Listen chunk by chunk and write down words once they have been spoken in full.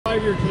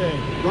Here today,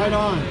 right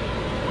on.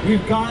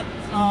 We've got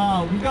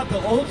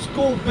the old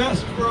school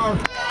vest for our.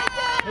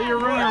 Hey, you're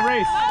running a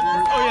race.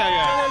 Oh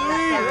yeah.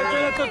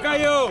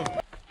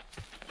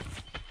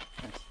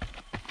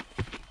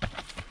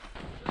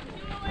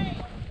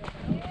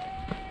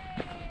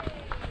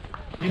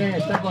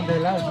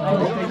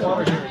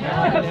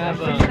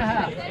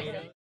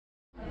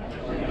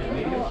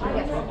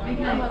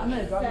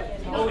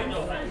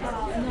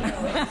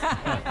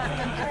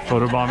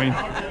 Photobombing.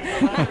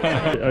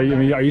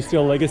 Are you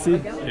still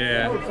legacy?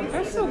 Yeah.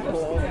 That's so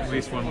cool. At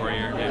least one more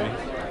year, maybe.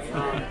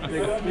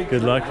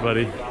 Good luck,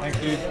 buddy. Thanks,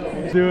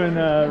 dude. Doing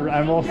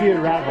I'm all see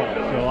at Rat Hole,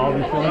 so I'll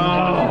be filming.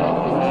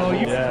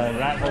 Yeah,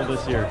 Rat Hole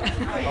this year.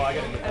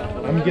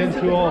 I'm getting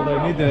too old.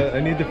 I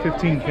need the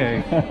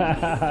 15k.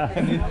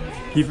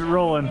 Keep it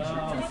rolling.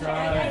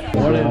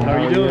 Morning. How are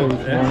you doing?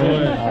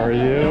 Excellent. How are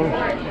you?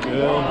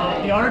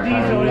 Good. The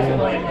RD's always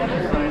playing.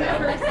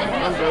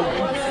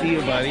 See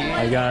you, buddy.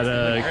 I got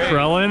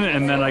Krellin,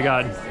 and then I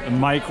got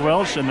Mike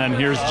Welsh, and then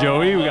here's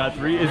Joey. We got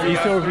 3. Is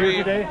Iso here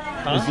today?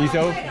 Huh? Is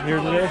Iso here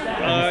today?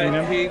 Have you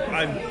seen him?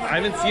 I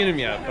haven't seen him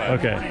yet, but...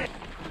 Okay.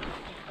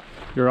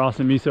 You're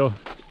awesome, Iso.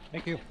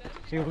 Thank you.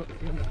 See you.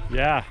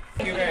 Yeah.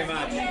 Thank you very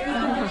much.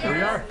 Here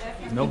we are.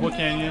 Noble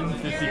Canyon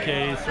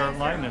 50k start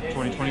line of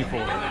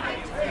 2024.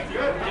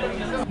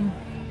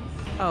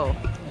 Oh.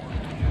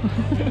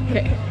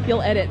 Okay.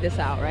 You'll edit this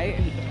out, right?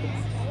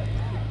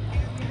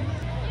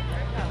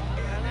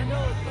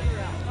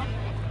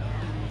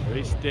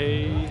 Race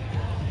day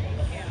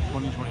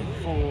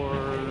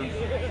 2024. You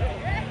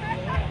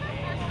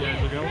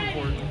guys are going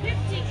for it.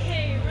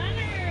 50k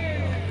runner.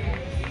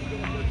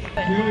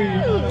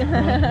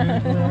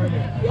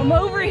 I'm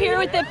over here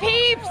with the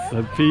peeps.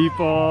 The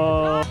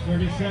people.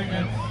 30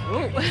 seconds.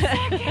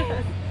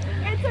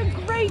 It's a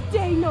great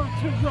day not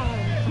to run.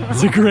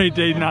 It's a great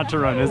day not to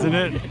run, isn't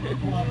it?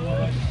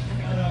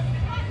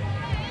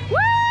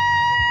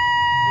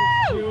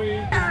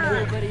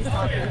 Everybody's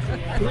talking.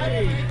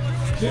 3,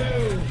 2,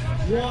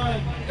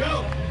 1,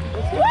 go!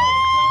 Let's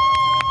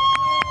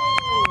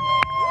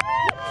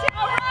go!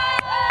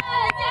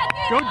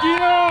 Go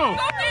Dino!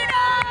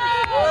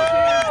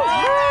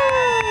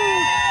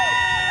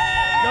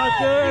 Got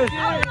this!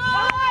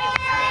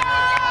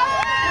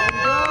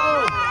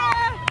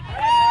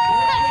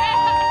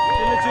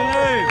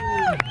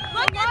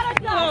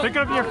 Pick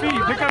up your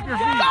feet, pick up your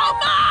feet. Go,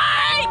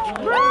 Mike!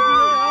 Woo!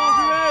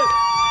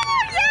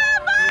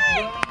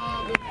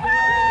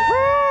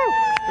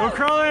 Go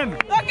Krellin!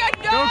 Go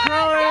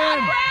Krellin!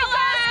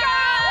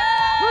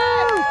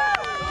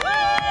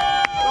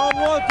 Go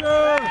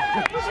Walter!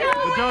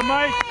 Good job,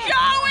 Mike!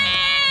 Joey!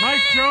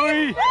 Mike,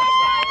 Joey!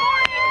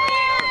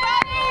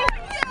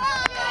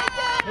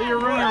 Hey, you're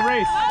running a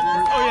race.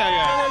 Oh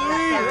yeah. Woo!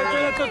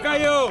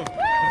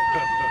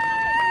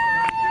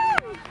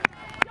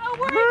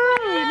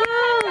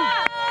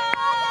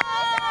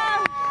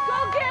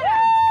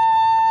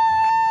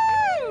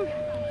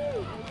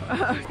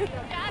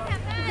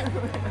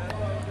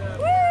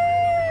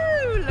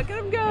 Look at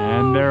him go!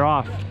 And they're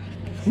off.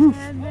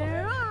 And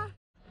they're off.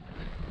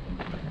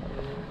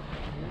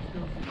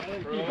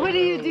 What are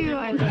you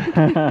doing?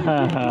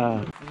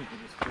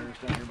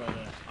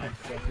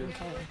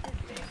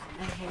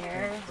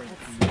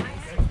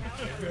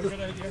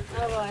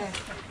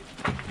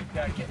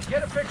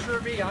 Get a picture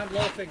of me, I'm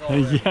loafing all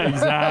Yeah,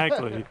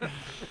 exactly.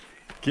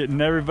 Getting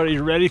everybody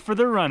ready for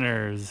the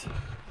runners.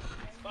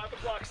 5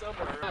 o'clock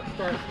somewhere.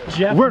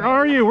 Jeff, where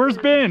are you? Where's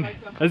Ben?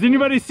 Has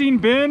anybody seen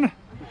Ben?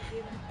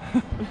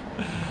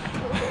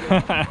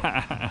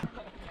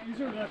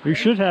 We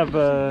should have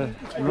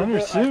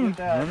runners soon.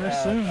 Runners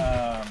soon.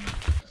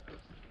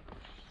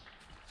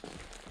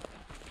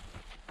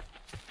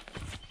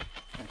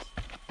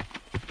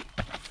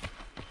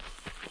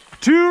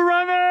 2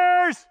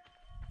 runners!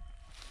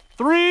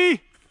 3,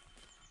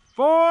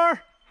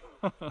 4.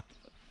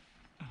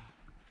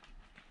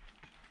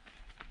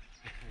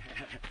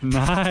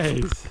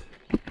 Nice.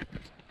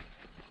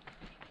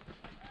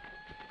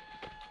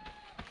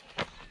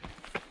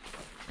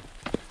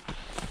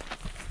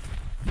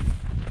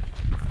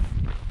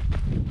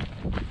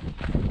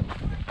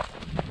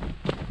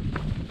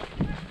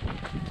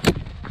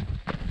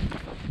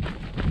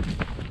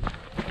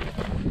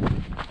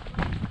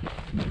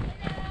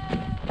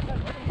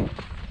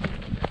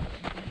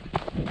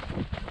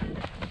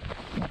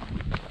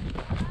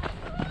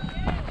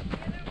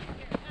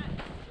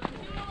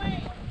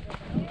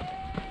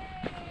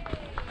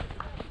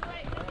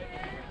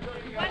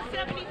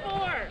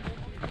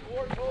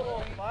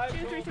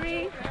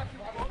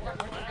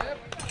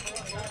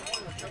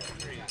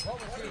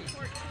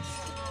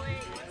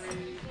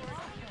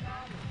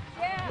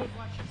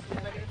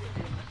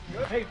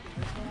 Hey,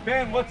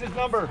 Ben, what's his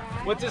number?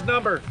 What's his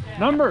number?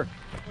 Number.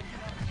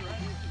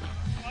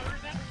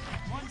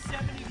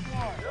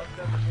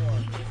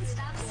 174.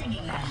 Stop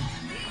singing them.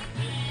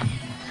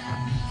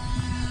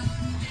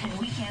 And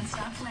we can't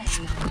stop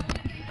playing them.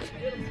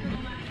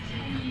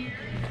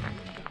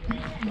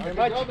 Very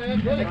much.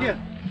 Thank you.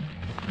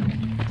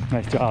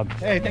 Nice job.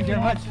 Hey, thank you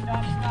very much.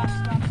 Stop.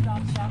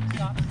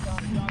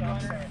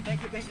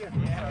 Thank you, thank you.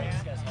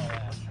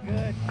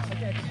 Good.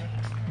 Okay.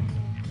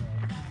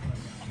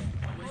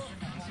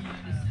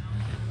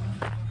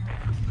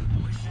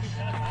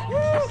 Woo!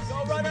 Go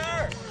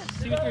runner!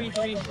 2, 3,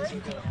 3.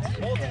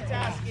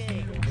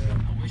 Multitasking.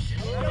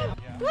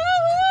 Woo!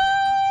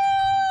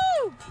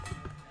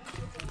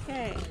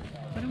 Okay,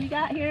 what do we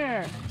got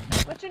here?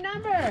 What's your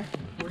number?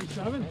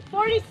 47.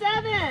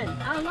 47.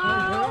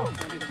 Hello.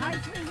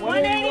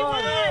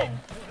 181.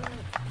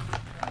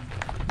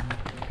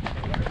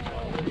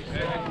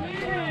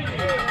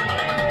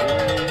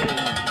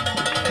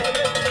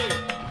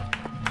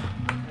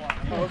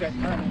 Okay.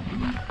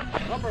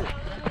 Number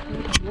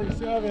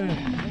 47.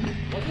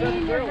 That's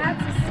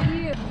a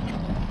Steve.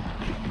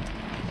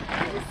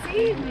 That's a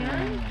Steve,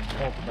 man.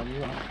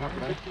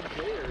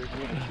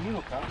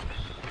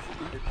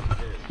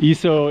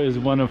 Iso is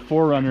one of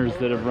 4 runners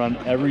that have run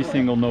every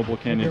single Noble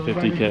Canyon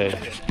 50K.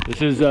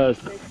 This is,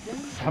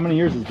 how many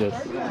years is this?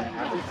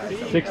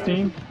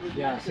 16?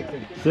 Yeah,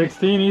 16.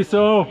 16,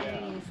 Iso!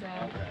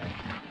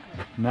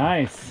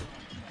 Nice.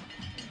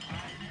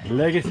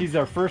 Legacy's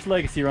our first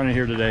legacy runner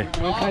here today.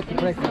 Go, quick.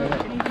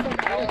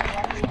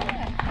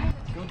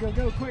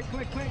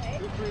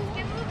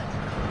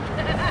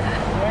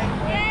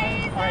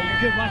 Alright, you're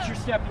good. Watch your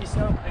step,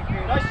 Iso. Thank you.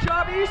 Nice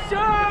job,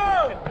 Iso!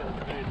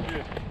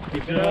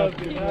 Good job.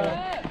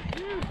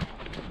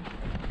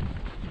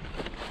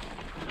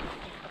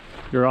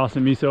 You're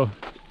awesome, Iso.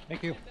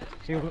 Thank you.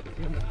 See you.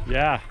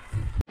 Yeah.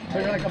 So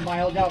you're like a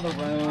mile down the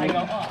road. I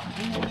go,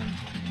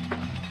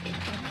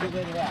 Get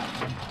rid of that.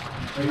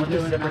 Are you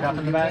doing it up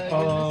in the back?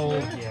 Oh,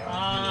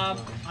 yeah.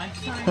 I'm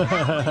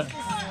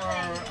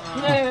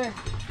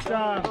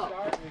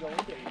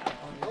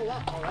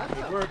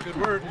Good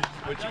work.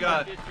 What you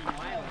got?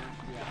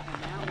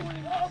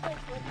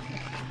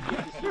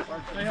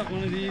 I have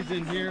one of these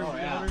in here. Oh,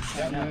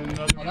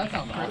 that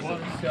sounds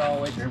awesome.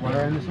 So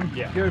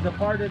there's a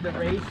part of the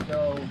race,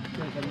 though,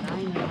 there's a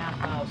 9.5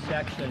 mile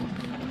section.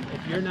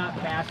 If you're not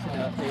fast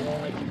enough, they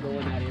won't let you go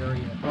in that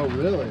area. Oh,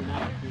 really?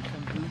 There's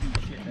some voodoo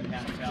shit that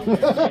happens out there.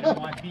 They don't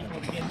want people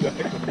to get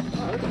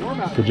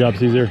Good job,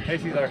 Caesar. Hey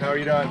Caesar, how are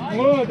you doing?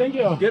 Oh, thank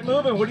you. Get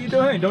moving. What are you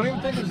doing? Don't even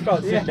think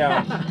about sitting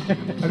down.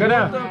 I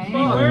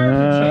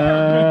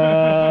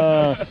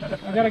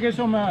gotta get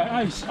some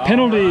ice.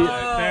 Penalty.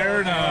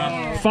 Fair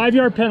enough.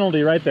 5-yard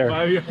penalty right there.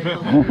 Water?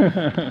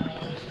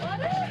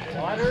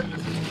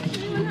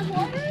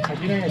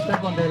 You know,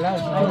 step on the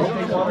last.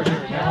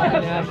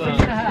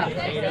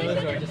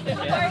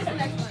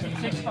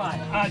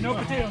 No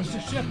potatoes,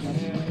 just ship.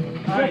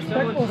 All right, so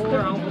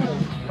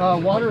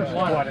Water.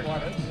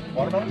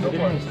 Watermelon? Go for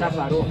it. Stop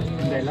that. Can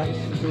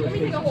we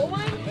take a whole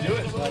one? Do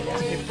it.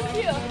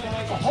 Yeah.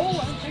 A whole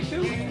one, take 2.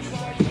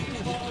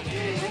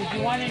 If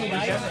you want any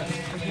ice, or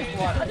just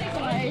water. I'll take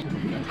some ice.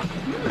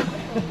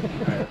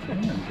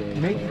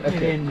 Make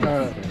it in.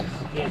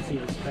 Can't see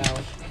the spell.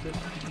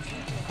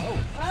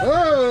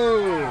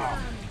 Oh!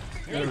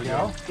 There we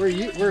go.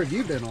 Where have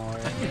you been all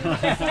right?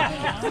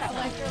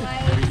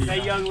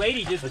 That young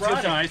lady just brought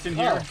Let's get some ice in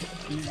here.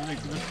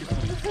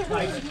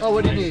 Oh,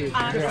 what do you need?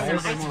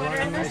 Ice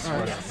water in this? All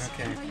right.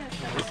 Okay.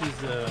 This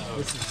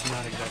is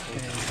not exactly.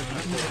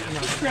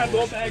 grab a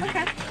little bag.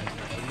 Okay.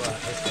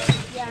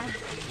 Yeah.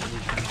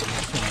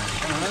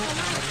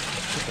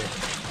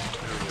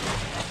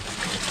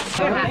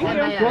 You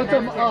want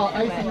some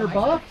ice in your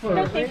buff? Or?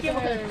 No, thank you.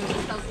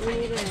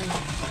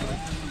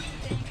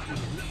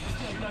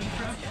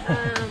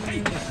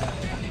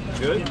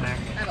 Good?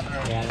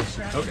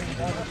 Okay.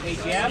 Hey,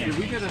 Jam? Did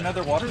we get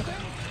another water thing?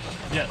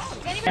 Yes.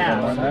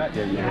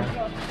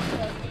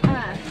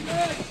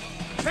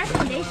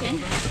 Recommendation.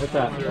 What's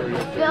that?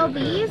 Fill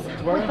these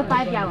with the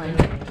 5 gallons.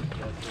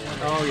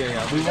 Oh,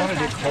 yeah. We wanted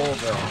it cold,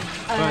 though.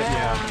 But,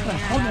 yeah.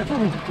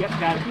 Yep,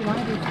 got it.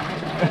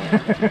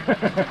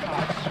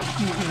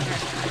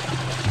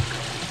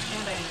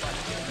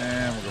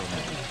 And we'll go.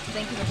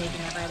 Thank you for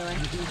taking that, by the way.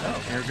 Oh,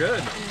 you're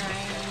good.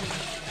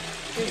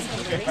 I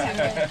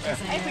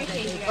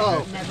appreciate you guys.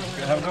 Oh.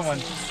 Have a good one.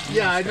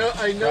 Yeah,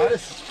 I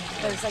noticed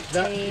There's like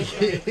that.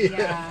 tape.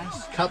 Yeah.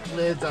 Cup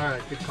lids. All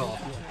right, good call.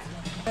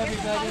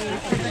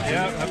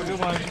 Yeah, have a good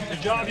one.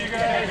 Good job, you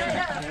guys.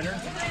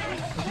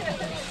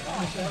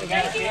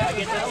 Get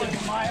that one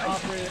from my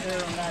operator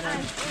there on that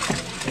end.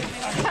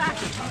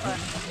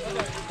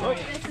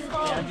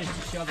 Yeah, just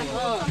to shovel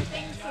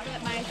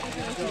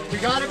it. We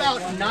got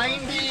about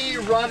 90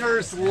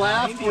 runners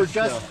left. We're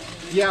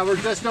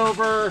just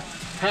over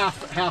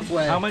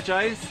halfway. How much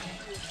ice?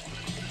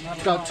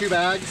 Got 2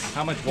 bags.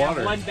 How much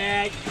water? 1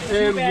 bag. And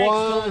 2 bags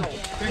one. total.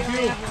 Thank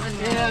you.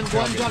 And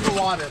 1 jug of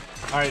water.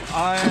 All right,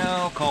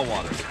 I'll call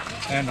water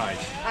and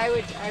ice. I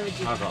would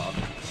do Alcohol.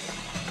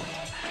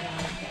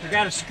 We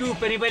got a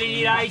scoop. Anybody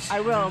need ice? I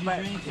will,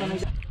 but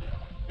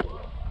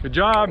Good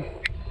job.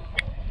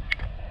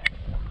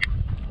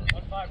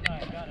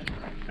 159, got it.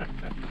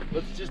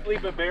 Let's just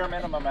leave a bare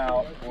minimum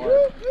out.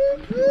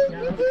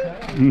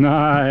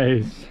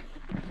 Nice.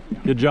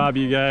 Good job,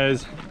 you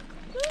guys.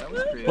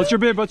 What's your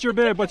bib? What's your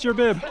bib? What's your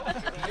bib?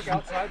 Think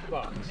outside the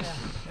box.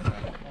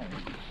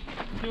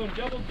 doing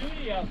double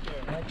duty out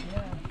there.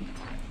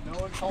 No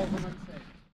one calls them unsafe.